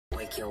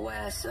wake your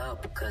ass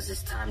up because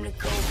it's time to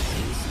go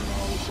beast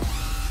mode.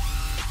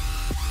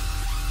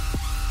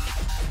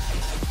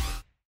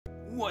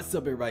 What's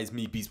up, everybody? It's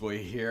me, Beast Boy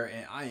here,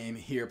 and I am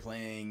here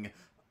playing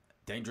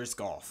Dangerous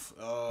Golf.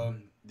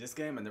 This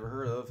game I never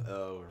heard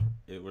of.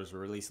 It was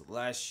released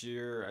last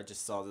year. I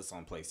just saw this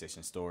on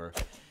PlayStation Store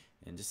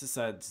and just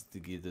decided to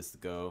give this a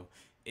go.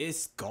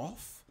 It's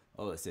golf.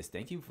 Oh, it says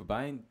thank you for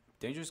buying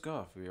Dangerous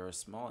Golf. We are a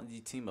small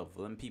indie team of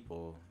 11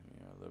 people.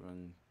 We are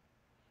living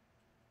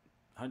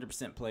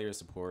 100% player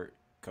support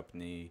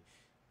company.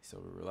 So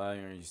we rely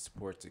on your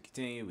support to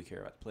continue. We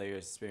care about the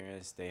players'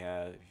 experience. They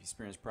have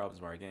experienced problems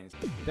with our games.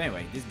 But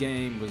anyway, this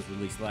game was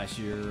released last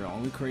year,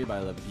 only created by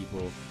 11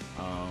 people.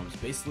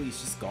 Basically,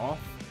 it's just golf,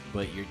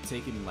 but you're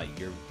taking, like,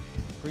 you're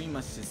pretty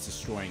much just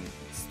destroying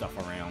stuff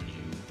around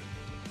you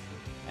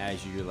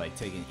as you're, like,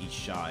 taking each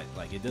shot.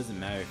 Like, it doesn't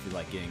matter if you're,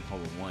 like, getting hole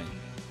in one.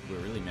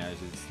 What really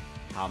matters is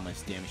how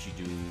much damage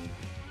you do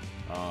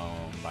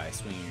by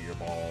swinging your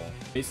ball.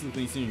 Basically,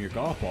 when you swing your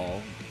golf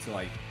ball to,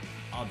 like,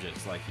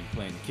 objects, like you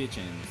play in the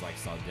kitchen, it's like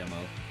saw demo,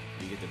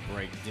 you get to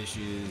break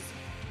dishes,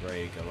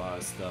 break a lot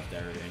of stuff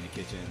that are in the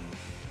kitchen,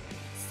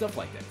 stuff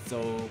like that.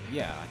 So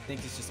yeah, I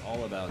think it's just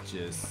all about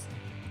just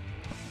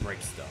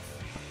break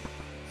stuff.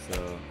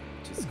 So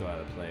just go out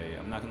and play.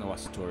 I'm not gonna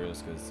watch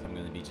tutorials because I'm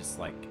gonna be just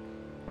like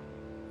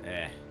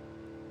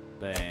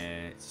but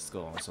just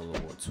go on solo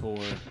world tour.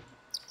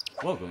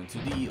 Welcome to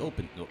the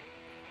open. Oh.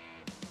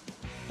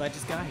 But I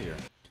just got here.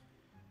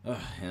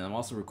 And I'm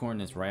also recording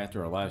this right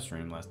after our live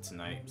stream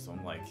tonight, so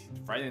I'm like,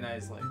 Friday night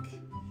is like,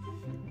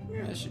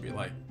 yeah, it should be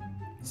like,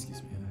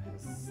 excuse me,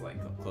 it's like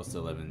close to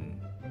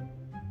 11,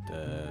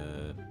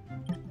 yeah,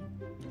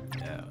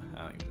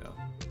 I don't even know,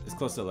 it's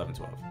close to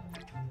 11:12,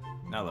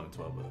 not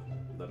 11:12,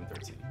 but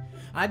 11:13.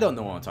 I don't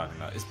know what I'm talking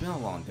about. It's been a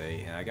long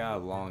day, and I got a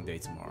long day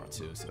tomorrow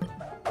too, so,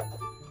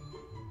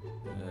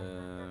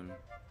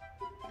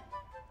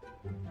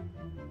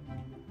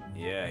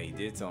 yeah, he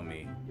did tell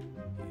me.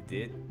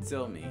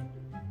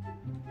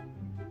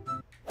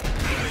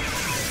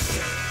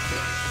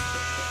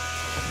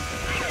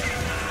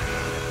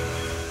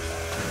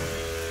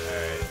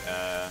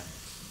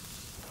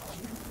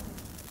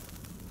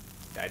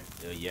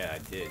 Yeah, I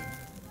did.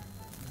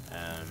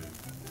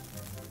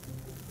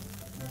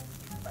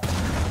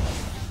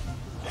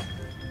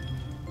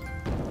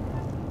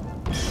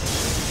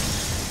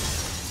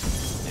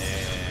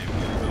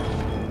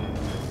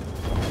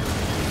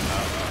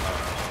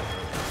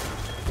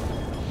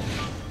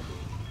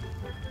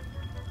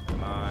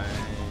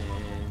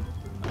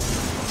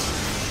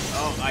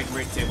 Oh, I can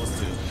break tables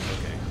too.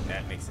 Okay,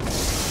 that makes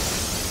sense.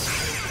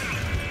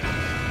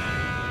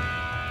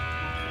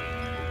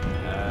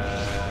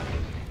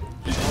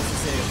 He also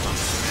said if I'm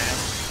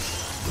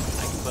smashed,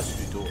 I can bust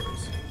through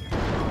doors.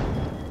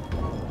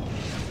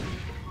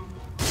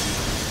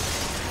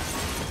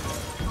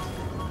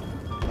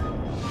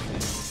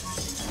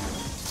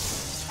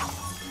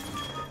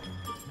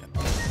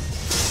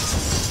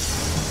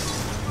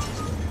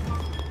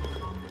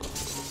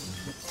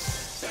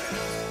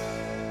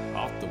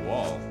 Off the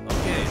wall.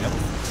 Okay, that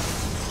was...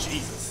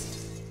 Jesus.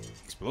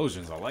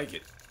 Explosions, I like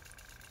it.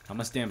 How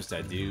much damage did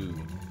I do?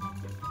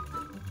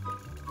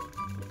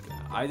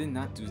 I did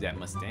not do that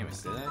much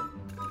damage, did I?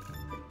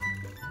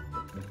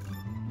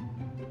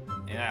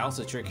 And I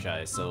also trick shot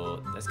it,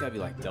 so that's gotta be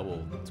like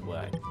double to what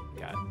I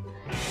got.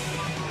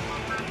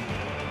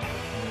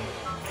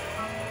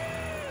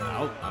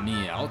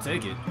 I'll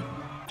take it.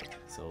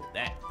 So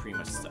that pretty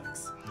much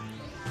sucks.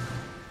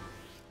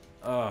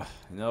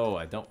 No,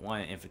 I don't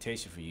want an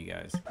invitation for you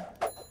guys.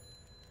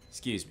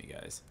 Excuse me,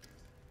 guys.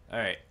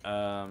 Alright,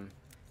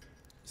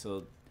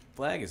 so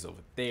flag is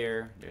over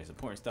there. There's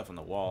important stuff on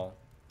the wall.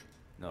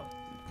 No,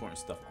 important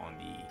stuff on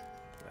the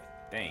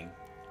thing.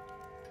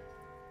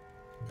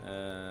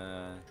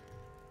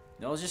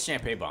 No, it's just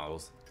champagne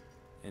bottles.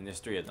 And there's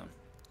 3 of them.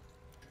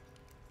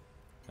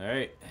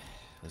 Alright,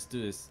 let's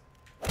do this.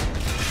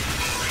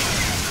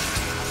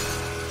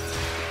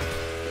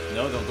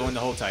 No, don't go in the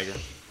hole, tiger.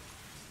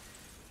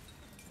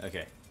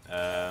 Okay,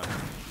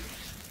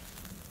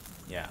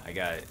 yeah, I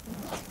got it.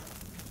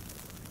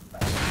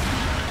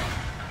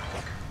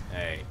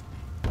 Hey.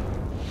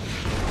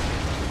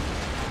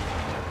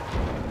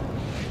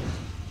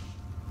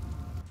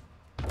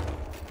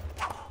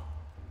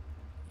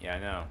 Yeah, I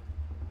know.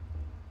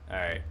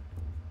 Alright.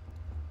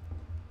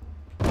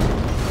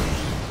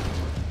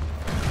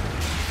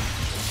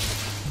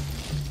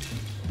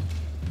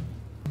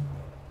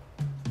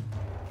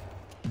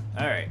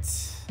 Alright.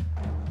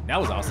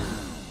 That was awesome.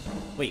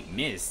 Wait,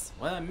 miss?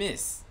 What did I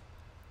miss?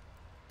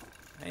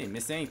 I ain't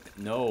miss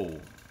anything.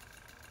 No.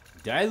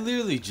 Did I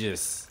literally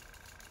just...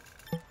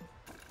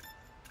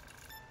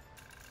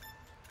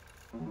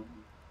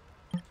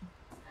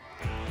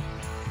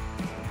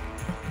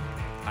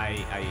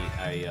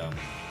 I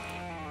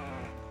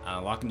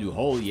unlocked a new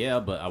hole, yeah,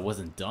 but I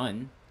wasn't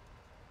done.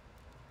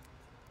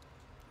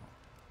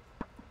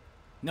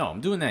 No,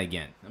 I'm doing that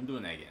again.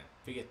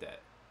 Forget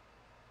that.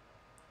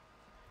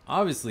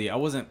 Obviously, I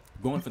wasn't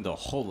going for the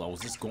hole. I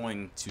was just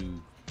going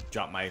to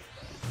drop my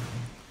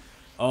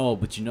Oh,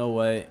 but you know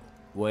what?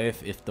 What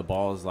if the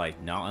ball is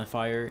like not on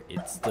fire?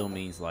 It still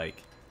means like,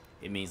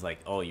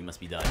 oh, you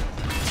must be done.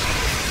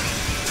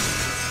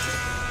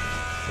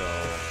 So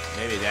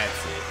maybe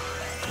that's it.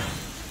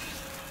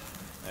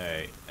 All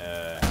right.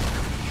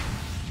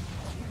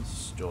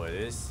 Destroy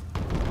this.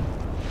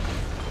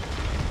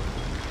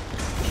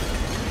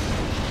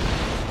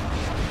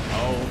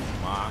 Oh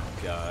my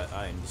god,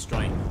 I am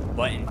destroying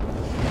button.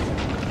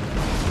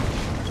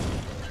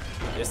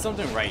 There's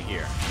something right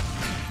here.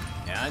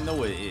 And I know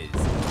what it is.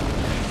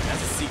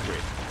 That's a secret.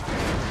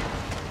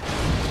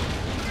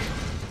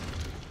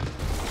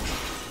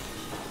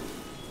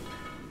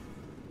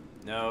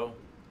 No.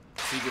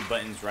 Secret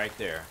button's right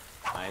there.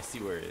 I see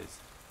where it is.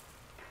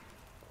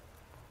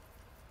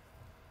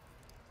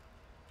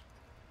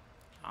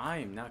 I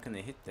am not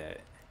gonna hit that.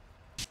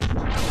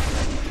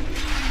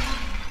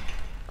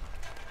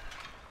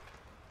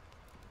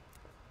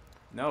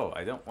 No,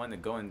 I don't want to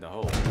go in the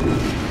hole.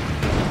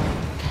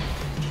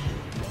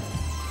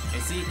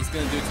 And see, it's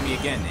gonna do it to me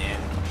again,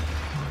 and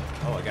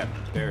oh, I got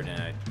better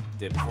than I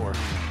did before.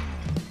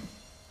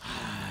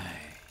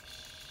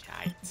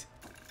 Shite.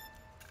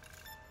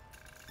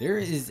 There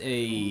is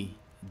a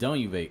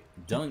Dumbwaiter.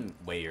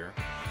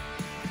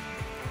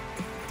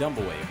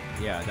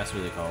 Yeah, that's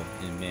what they're called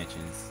in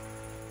mansions.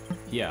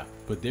 Yeah,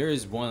 but there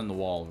is one on the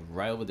wall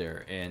right over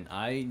there, and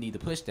I need to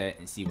push that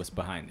and see what's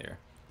behind there.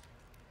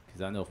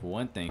 Because I know for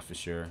one thing for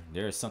sure,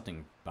 there is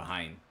something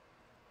behind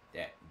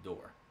that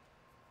door.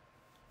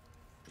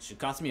 It should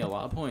cost me a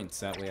lot of points.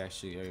 That way I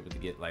should be able to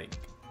get like...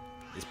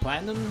 Is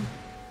platinum?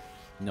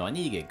 No, I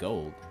need to get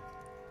gold.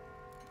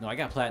 No, I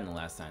got platinum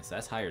last time, so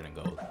that's higher than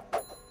gold.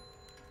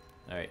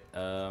 Alright,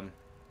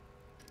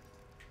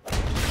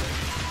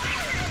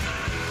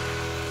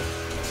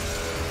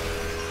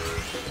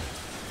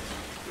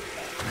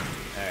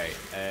 Alright,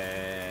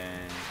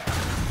 and...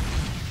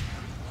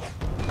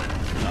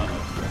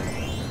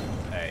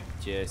 Uh-oh. Alright,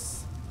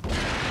 just...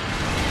 Alright,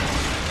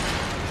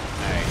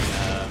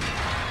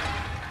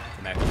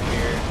 come back over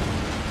here.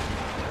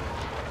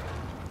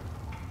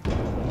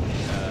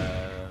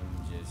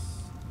 Just...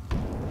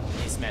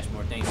 Need to smash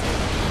more things.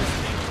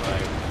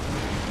 Right.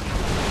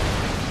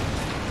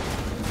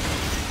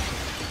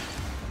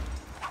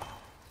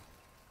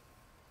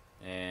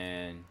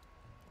 And...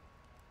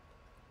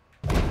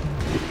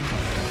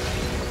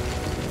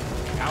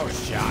 Power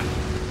shot.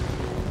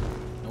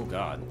 Oh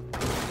god.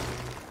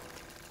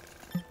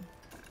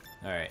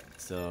 Alright,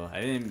 so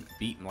I didn't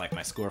beat like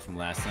my score from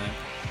last time.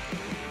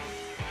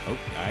 Oh,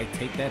 I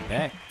take that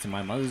back to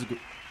my mother's...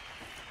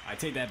 I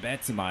take that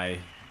back to my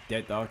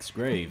dead dog's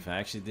grave. I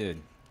actually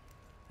did.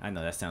 I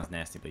know that sounds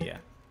nasty, but yeah.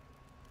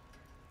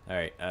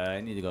 Alright,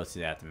 I need to go to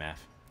the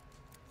aftermath.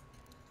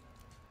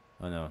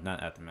 Oh no,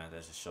 not aftermath,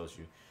 that just shows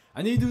you.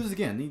 I need to do this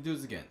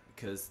again,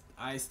 because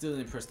I still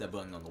didn't press that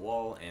button on the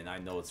wall, and I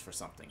know it's for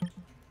something.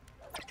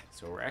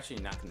 So we're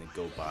actually not going to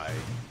go by...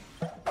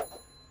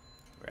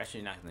 We're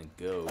actually not going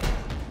to go...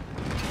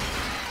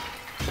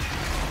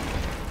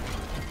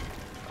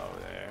 over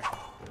there.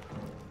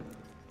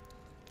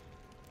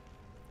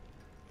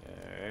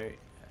 Alright.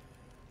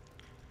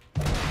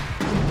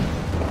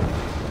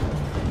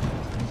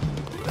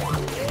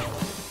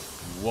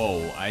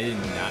 Whoa, I did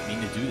not mean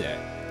to do that.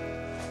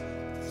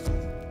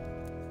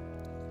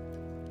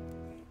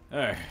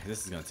 Alright,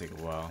 this is gonna take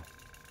a while.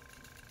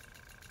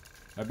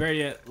 I better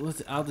yet,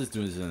 I'll just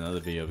do this in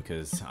another video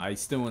because I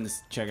still want to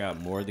check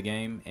out more of the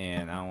game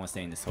and I don't want to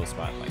stay in this whole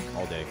spot like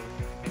all day.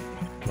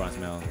 Bronze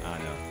medal, I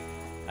don't know.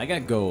 I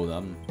got gold,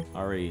 I'm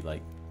already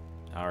like,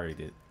 I already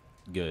did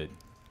good,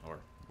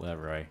 or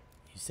whatever you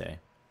say.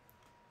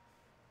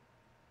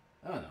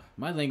 I don't know.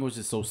 My language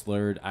is so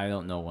slurred, I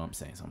don't know what I'm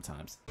saying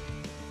sometimes.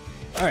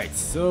 Alright,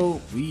 so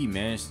we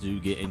managed to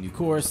get a new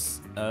course.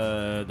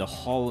 The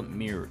Hall of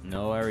Mirror.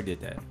 No, I already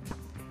did that.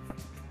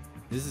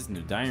 This is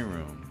new dining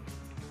room.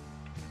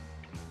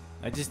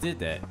 I just did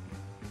that.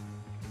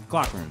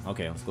 Clock room.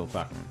 Okay, let's go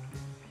clock room.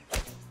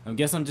 I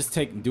guess I'm just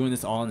doing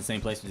this all in the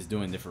same place, just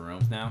doing different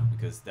rooms now,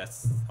 because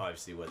that's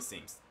obviously what it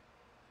seems.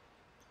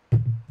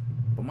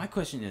 But my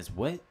question is,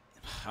 what?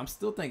 I'm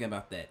still thinking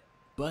about that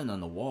button on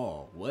the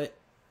wall. What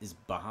is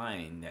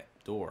behind that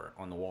door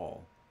on the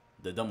wall?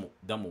 The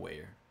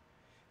Dumbwaiter.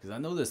 Because I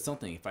know there's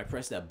something, if I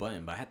press that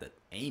button, but I have to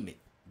aim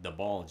the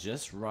ball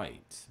just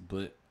right.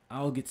 But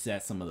I'll get to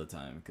that some other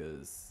time,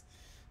 because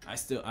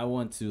I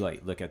want to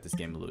like look at this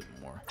game a little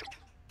bit more.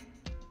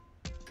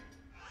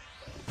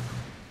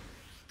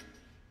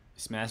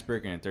 Smash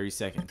breaker in 30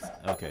 seconds.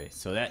 Okay,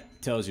 so that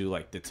tells you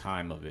like the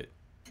time of it.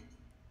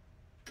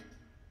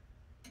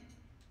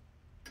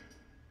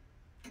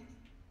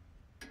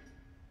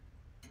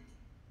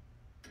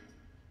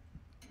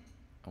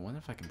 I wonder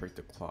if I can break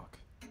the clock.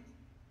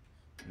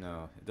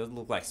 No, it doesn't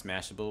look like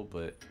smashable,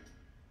 but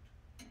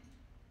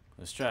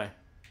let's try.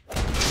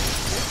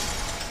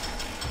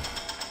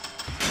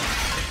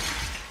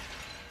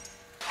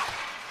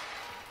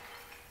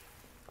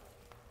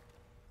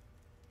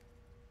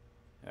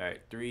 All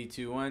right, 3,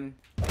 2, 1.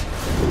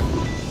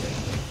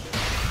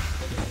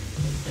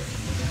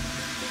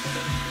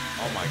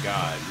 Oh my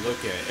god,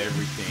 look at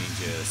everything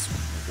just...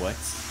 What?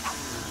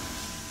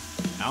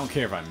 I don't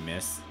care if I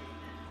miss.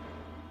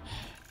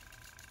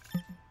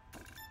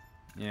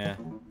 Yeah.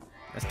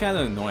 That's kind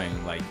of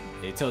annoying. Like,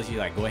 it tells you,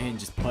 like, go ahead and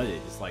just putt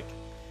it. It's like,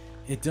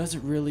 it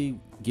doesn't really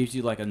give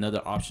you, like,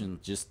 another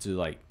option just to,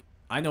 like...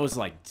 I know it's,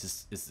 like,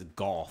 just... It's a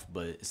golf,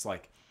 but it's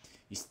like...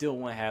 You still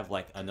want to have,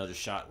 like, another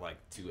shot, like,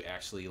 to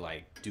actually,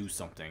 like, do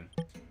something.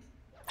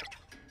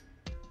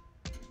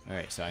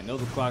 Alright, so I know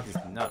the clock is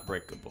not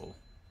breakable.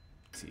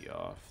 Tee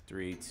off.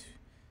 3,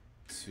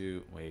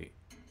 2, wait.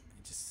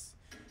 Just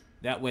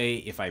that way,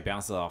 if I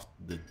bounce it off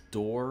the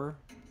door,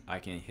 I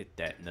can hit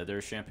that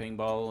another champagne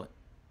ball,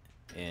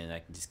 and I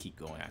can just keep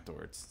going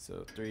afterwards.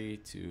 So 3,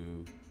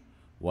 2,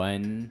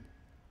 1.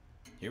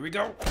 Here we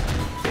go.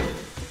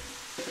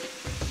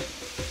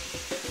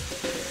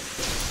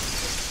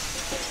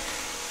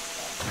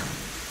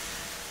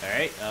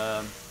 Alright,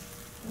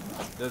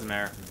 doesn't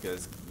matter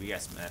because we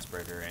got Smash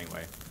Breaker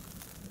anyway.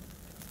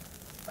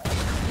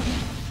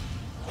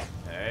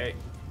 Alright.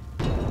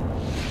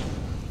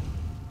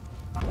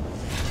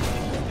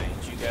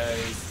 Thank you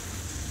guys.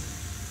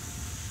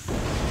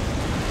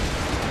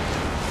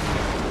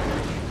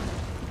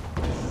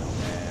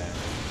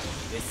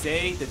 They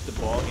say that the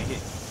ball can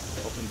hit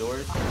open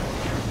doors.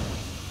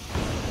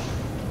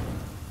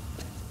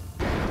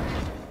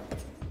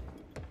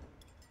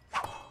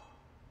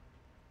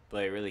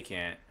 But it really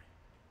can't.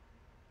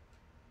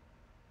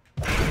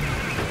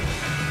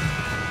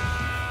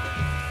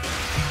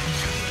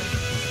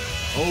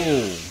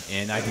 Oh,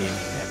 and I didn't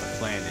have to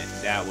plan it.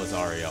 That was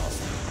already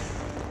awesome.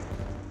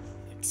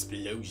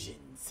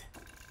 Explosions.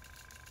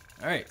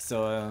 Alright,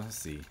 so let's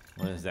see.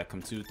 What does that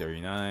come to?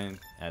 39.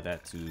 Add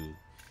that to...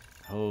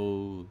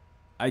 Oh,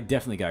 I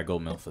definitely got a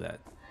gold medal for that.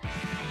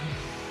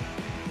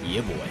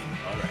 Yeah, boy.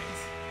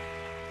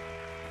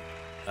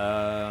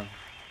 Alright.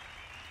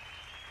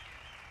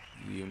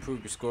 You improve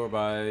your score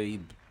by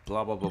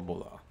blah, blah, blah,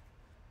 blah.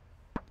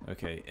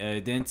 Okay,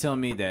 it didn't tell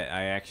me that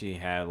I actually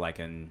had like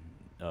an...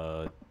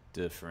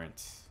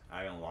 different.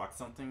 I unlocked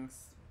something,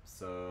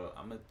 so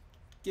I'm gonna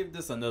give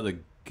this another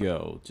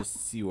go just to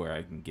see where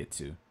I can get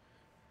to.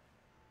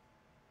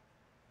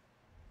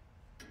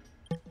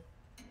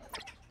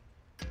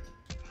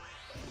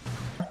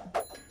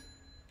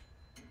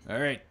 All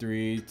right,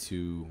 3,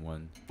 2,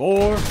 1,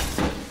 4.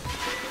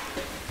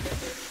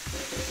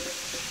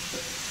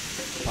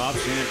 Pop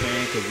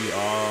champagne could be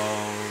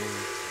all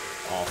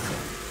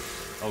awesome.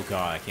 Oh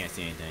god, I can't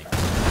see anything.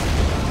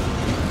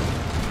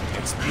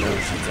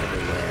 Explosions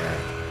everywhere.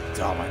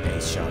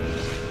 Domination.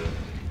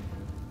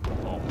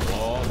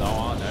 Oh,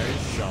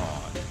 domination.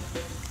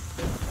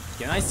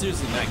 Can I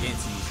seriously not get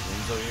into these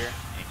rooms over here?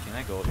 And can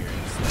I go over here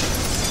and just...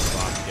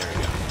 Fuck, there we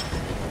go.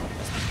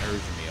 That's been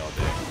urging me all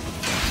day.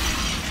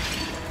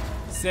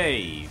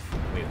 Save.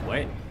 Wait,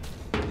 what?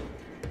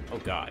 Oh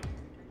god.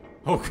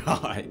 Oh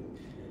god.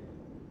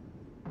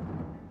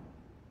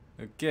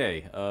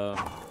 Okay, let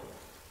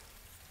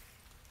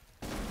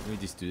me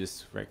just do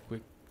this right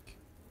quick.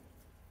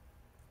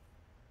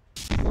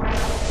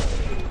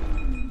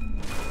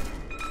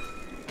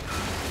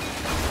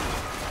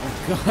 Oh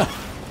god.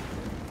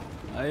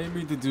 I didn't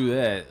mean to do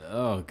that.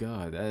 Oh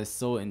god, that is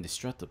so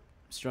indestructible.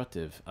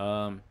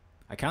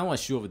 I kinda want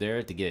to shoot over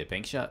there to get a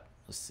bank shot.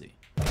 Let's see.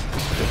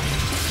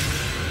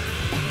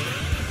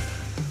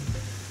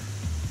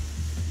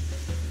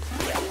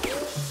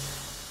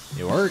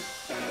 It worked.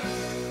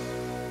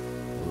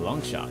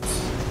 Long shots.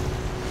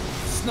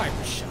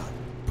 Sniper shot.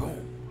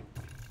 Boom.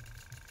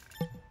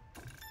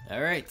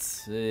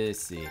 Alright, let's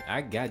see.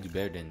 I gotta do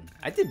better than...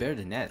 I did better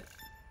than that.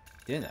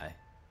 Didn't I?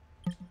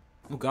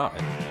 Oh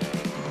god.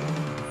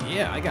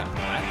 Yeah, I got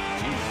that.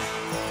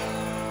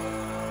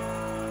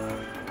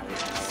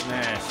 Jesus.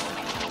 Smash.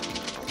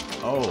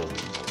 Oh.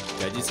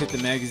 Did I just hit the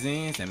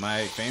magazines? Am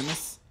I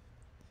famous?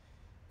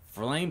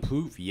 Flame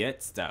proof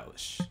yet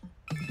stylish.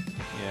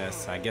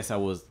 Yes, I guess I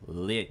was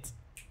lit.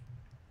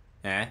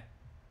 Eh?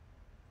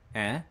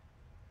 Eh?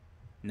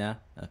 No?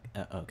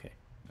 Okay.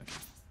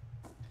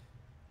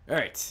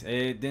 Alright,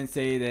 it didn't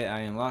say that I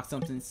unlocked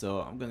something,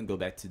 so I'm gonna go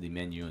back to the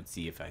menu and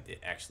see if I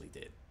actually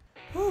did.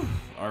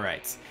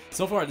 Alright,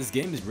 so far this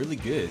game is really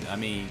good. I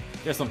mean,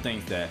 there's some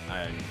things that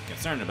I'm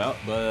concerned about,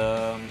 but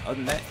other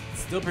than that,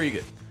 it's still pretty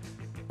good.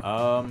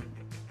 Wow.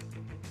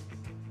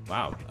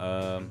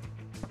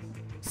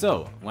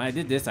 So, when I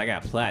did this, I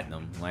got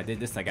platinum. When I did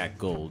this, I got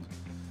gold.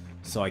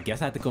 So I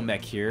guess I have to come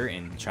back here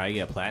and try to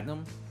get a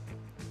platinum?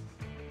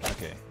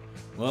 Okay.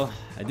 Well,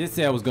 I did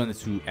say I was going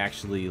to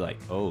actually, like,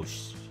 so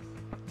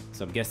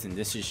I'm guessing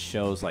this just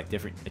shows, like,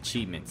 different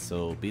achievements.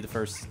 So be the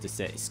first to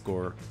set a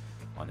score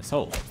on this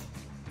hole.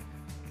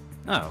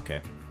 Oh,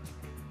 okay.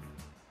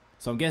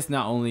 So I'm guessing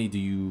not only do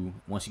you,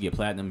 once you get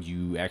platinum,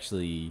 you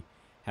actually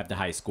have the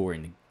highest score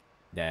in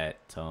that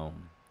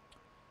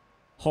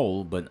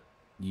hole, but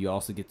you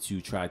also get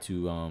to try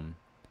to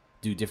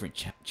do different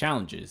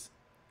challenges,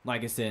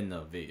 like I said in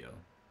the video.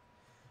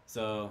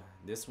 So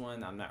this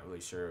one, I'm not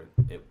really sure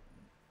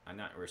I'm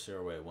not really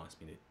sure what it wants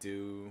me to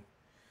do,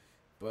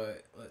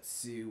 but let's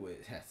see what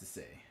it has to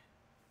say.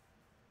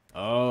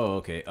 Oh,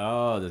 okay.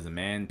 Oh, there's a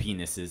man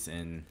penises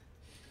and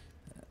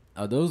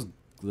are those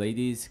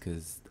ladies?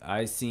 Cause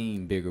I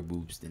seen bigger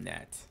boobs than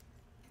that.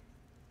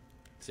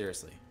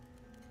 Seriously.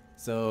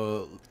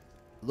 So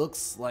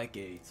looks like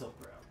a tough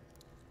ground.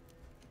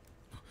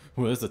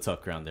 Well, there's a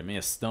tough ground there. Man,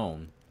 a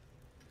stone.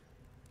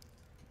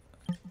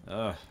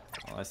 Ugh.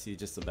 All I see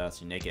just about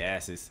your naked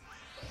asses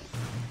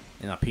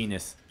and a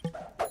penis.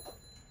 All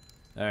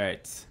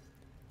right.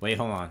 Wait,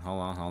 hold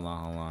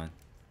on.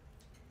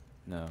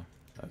 No.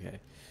 Okay.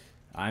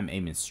 I'm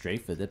aiming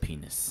straight for the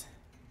penis.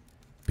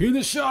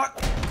 Penis shot!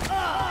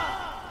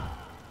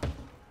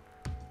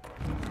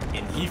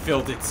 And he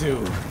felt it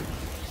too.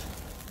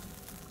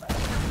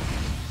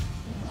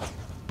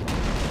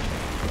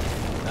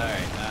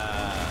 Alright,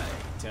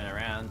 turn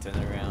around.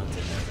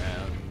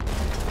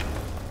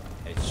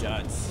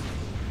 Headshots.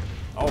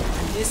 Oh,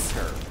 I missed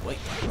her. Wait,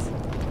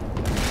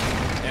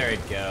 what? There we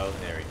go.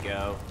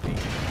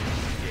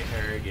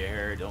 Get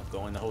her. Don't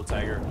go in the hole,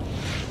 tiger. Don't go in the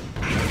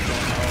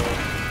hole.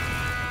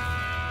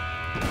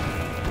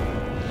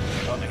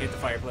 Oh, I hit the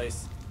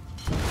fireplace.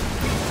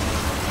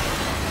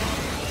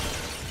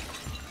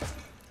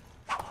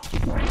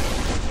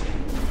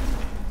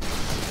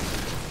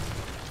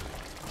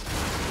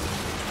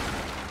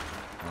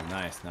 Oh,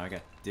 nice. Now I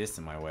got this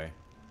in my way.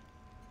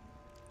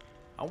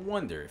 I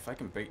wonder if I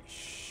can bait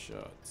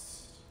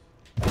shots.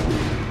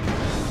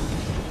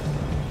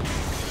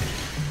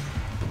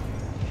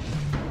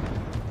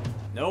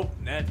 Nope,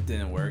 that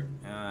didn't work.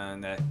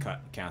 And that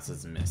counts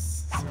as a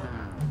miss. So,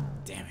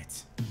 damn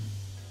it.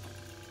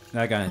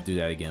 I gotta do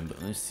that again,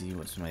 but let's see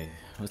what's my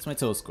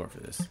total score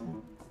for this.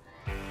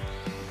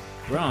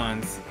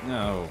 Bronze?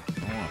 No, I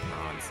don't want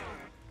bronze.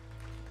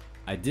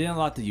 I did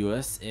unlock the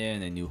US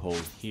and a new hole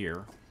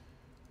here.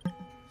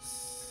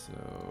 So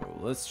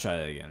let's try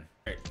that again.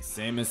 Alright,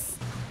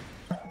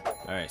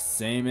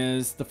 same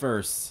as the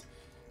first.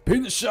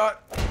 Penis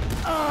shot!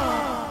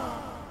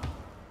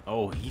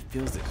 Oh, he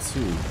feels it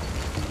too.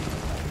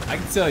 I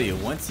can tell you,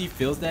 once he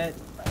feels that,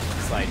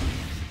 it's like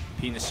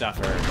penis shot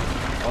for her.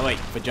 Oh wait,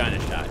 vagina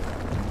shot.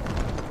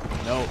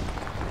 Nope.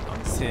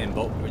 I'm just hitting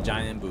both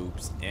vagina and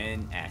boobs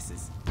and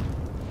asses.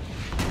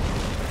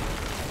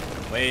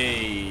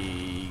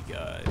 Way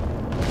God.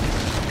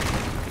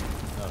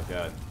 Oh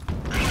God.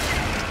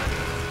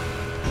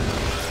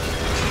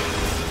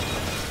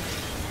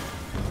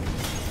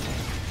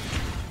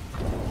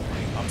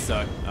 I'm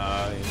stuck.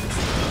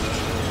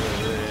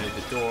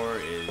 The door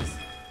is.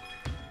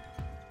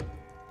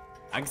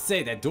 I can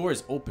say that door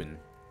is open.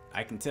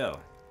 I can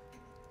tell.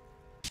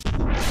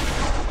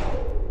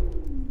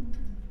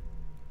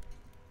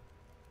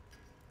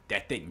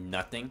 That thing,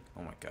 nothing.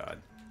 Oh my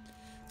God.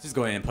 Just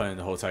go ahead and put in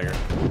the whole tiger.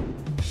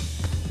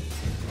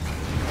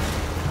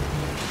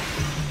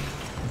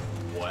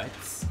 What?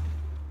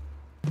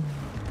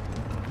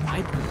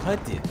 I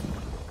putted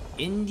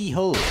in the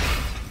hole.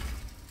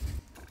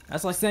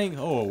 That's like saying,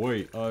 oh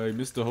wait, I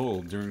missed the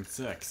hole during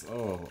sex.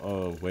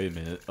 Oh, wait a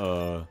minute.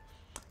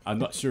 I'm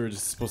not sure this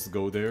is supposed to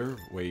go there.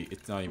 Wait,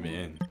 it's not even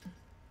in.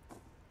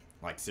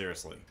 Like,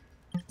 seriously.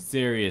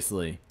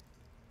 Seriously.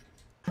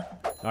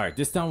 Alright,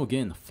 this time we'll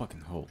get in the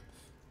fucking hole.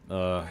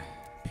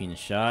 Penis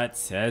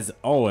shots, as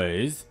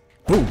always.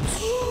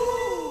 Boosh!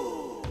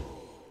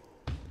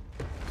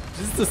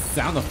 Just the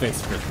sound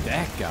effects for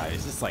that guy.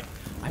 It's just like,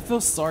 I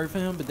feel sorry for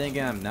him, but then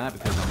again, I'm not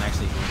because I'm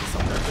actually doing this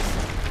on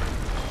purpose.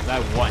 I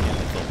want him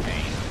to feel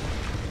pain.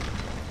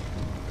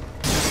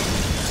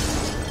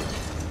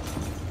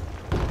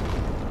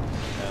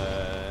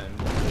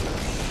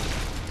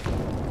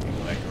 Go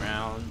back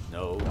around.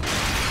 No.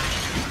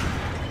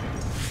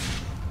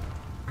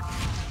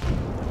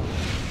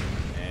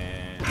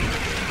 And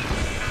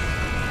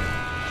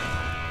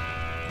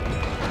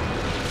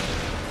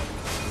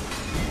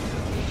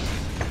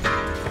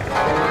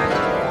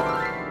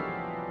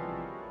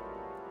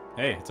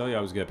hey, I told you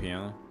I was good at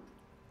piano.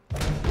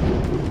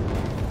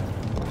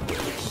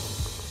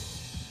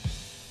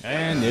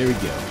 And there we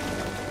go.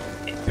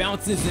 It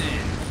bounces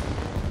in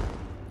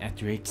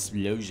after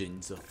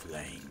explosions of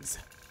flames.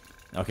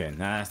 Okay,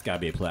 now that's gotta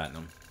be a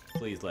platinum.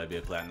 Please let it be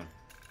a platinum.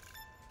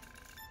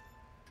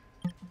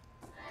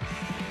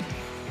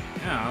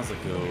 Yeah, that's a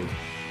gold.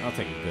 I'll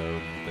take a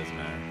gold. Doesn't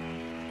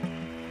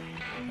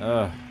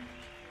matter.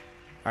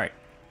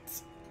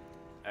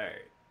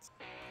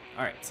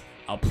 Alright.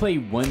 I'll play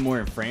one more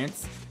in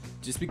France,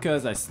 just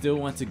because I still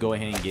want to go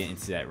ahead and get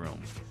into that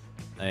room.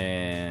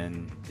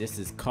 And this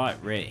is caught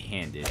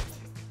red-handed,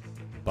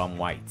 but I'm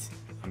white.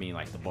 I mean,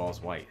 like, the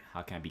ball's white.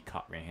 How can I be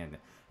caught red-handed?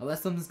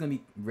 Unless something's gonna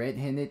be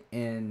red-handed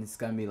and it's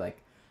gonna be like,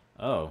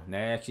 oh, that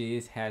actually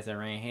has a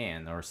right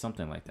hand or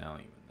something like that. I don't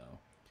even know.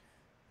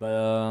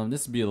 But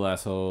this will be the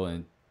last hole,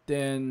 and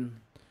then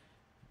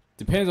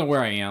depends on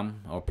where I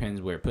am or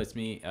depends where it puts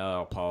me.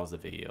 I'll pause the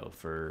video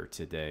for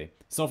today.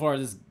 So far,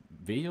 this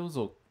video's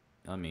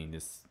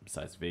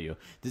besides video,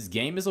 this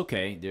game is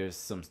okay. There's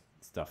some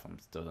stuff I'm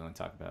still gonna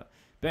talk about.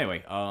 But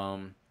anyway,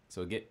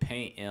 so get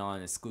paint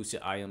on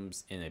exclusive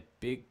items in a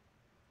big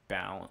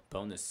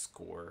bonus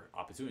score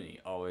opportunity.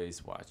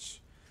 Always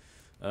watch.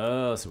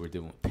 So we're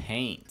doing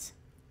paint.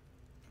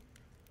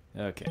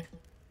 Okay.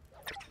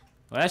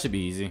 Well, that should be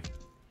easy.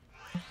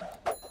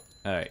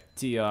 Alright,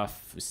 tee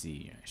off. Let's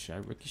see. Should I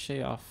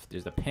ricochet off?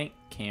 There's a paint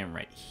can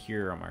right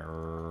here on my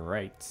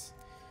right.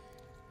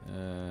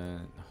 The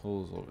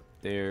hole's over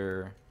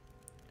there.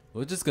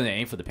 We're just gonna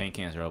aim for the paint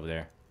cans right over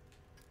there.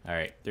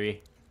 Alright,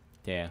 3,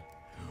 2.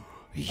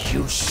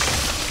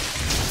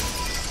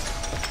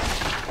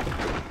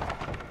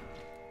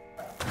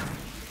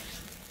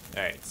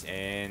 Alright,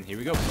 and here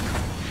we go.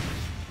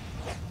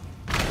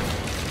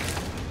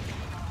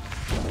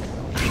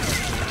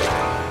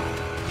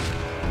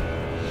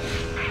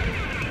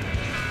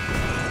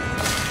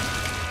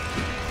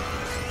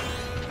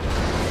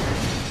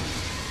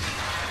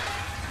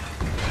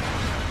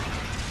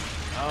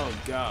 Oh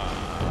god.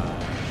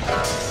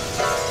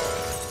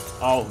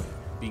 Oh,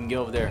 we can get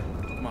over there.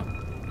 Come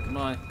on. Come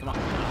on. Come on.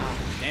 Oh,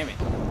 damn it.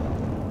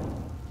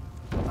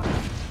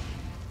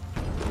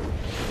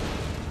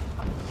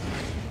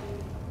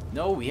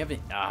 No, we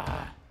haven't.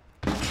 Ah.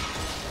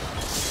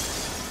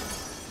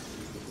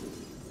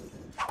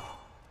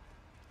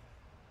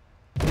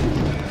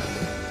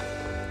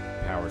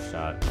 Power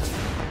shot.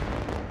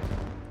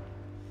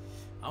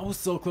 I was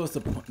so close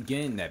to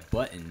getting that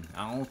button.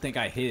 I don't think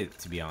I hit it,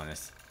 to be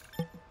honest.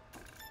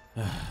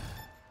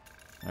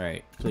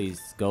 Alright,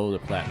 please, gold or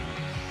platinum.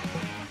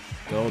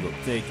 Gold will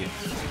take it.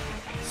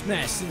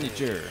 Smash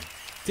signature.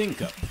 Tin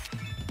cup.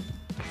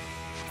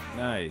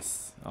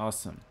 Nice.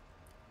 Awesome.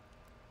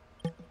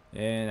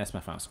 And that's my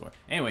final score.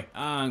 Anyway,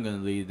 I'm gonna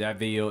leave that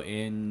video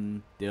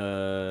in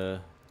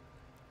the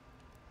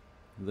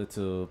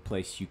little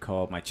place you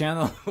call my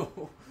channel.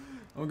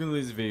 I'm gonna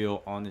leave this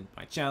video on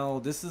my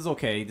channel. This is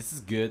okay. This is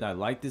good. I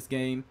like this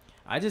game.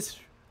 I just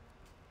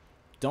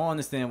don't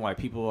understand why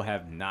people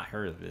have not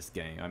heard of this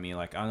game. I mean,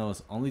 like, I know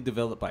it's only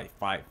developed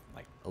by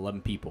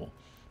 11 people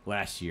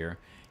last year,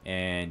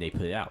 and they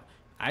put it out.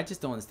 I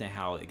just don't understand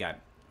how it got,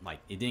 like,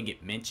 it didn't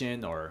get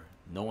mentioned or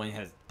no one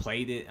has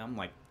played it. I'm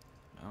like,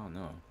 I don't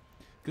know.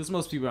 Because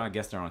most people, I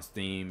guess, they're on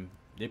Steam.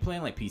 They're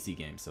playing, like, PC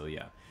games, so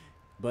yeah.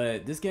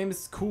 But this game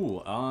is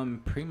cool.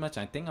 Pretty much,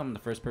 I think I'm the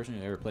first person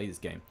to ever play this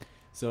game.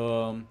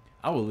 So,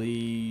 I will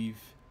leave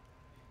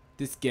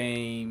this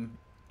game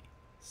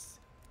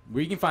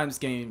where you can find this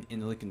game in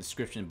the link in the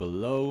description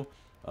below.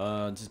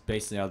 Just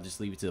basically, I'll just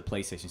leave it to the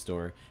PlayStation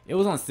Store. It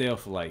was on sale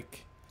for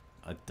like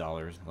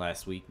 $1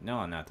 last week.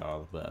 No, not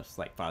 $1, but it's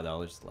like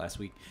 $5 last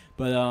week.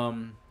 But I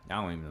don't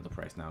even know the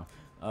price now.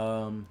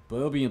 But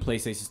it'll be in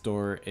PlayStation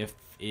Store. If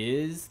it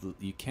is,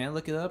 you can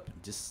look it up.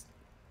 Just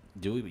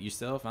do it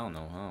yourself. I don't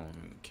know. I don't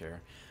even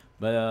care.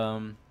 But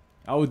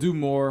I will do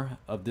more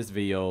of this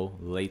video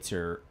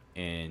later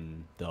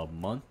in the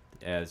month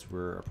as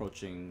we're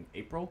approaching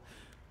April.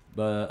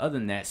 But other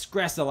than that,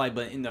 scratch the like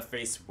button in the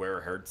face where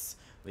it hurts.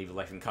 Leave a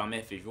like and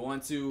comment if you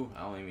want to.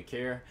 I don't even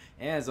care.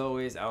 And as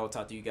always, I will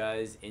talk to you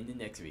guys in the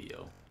next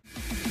video.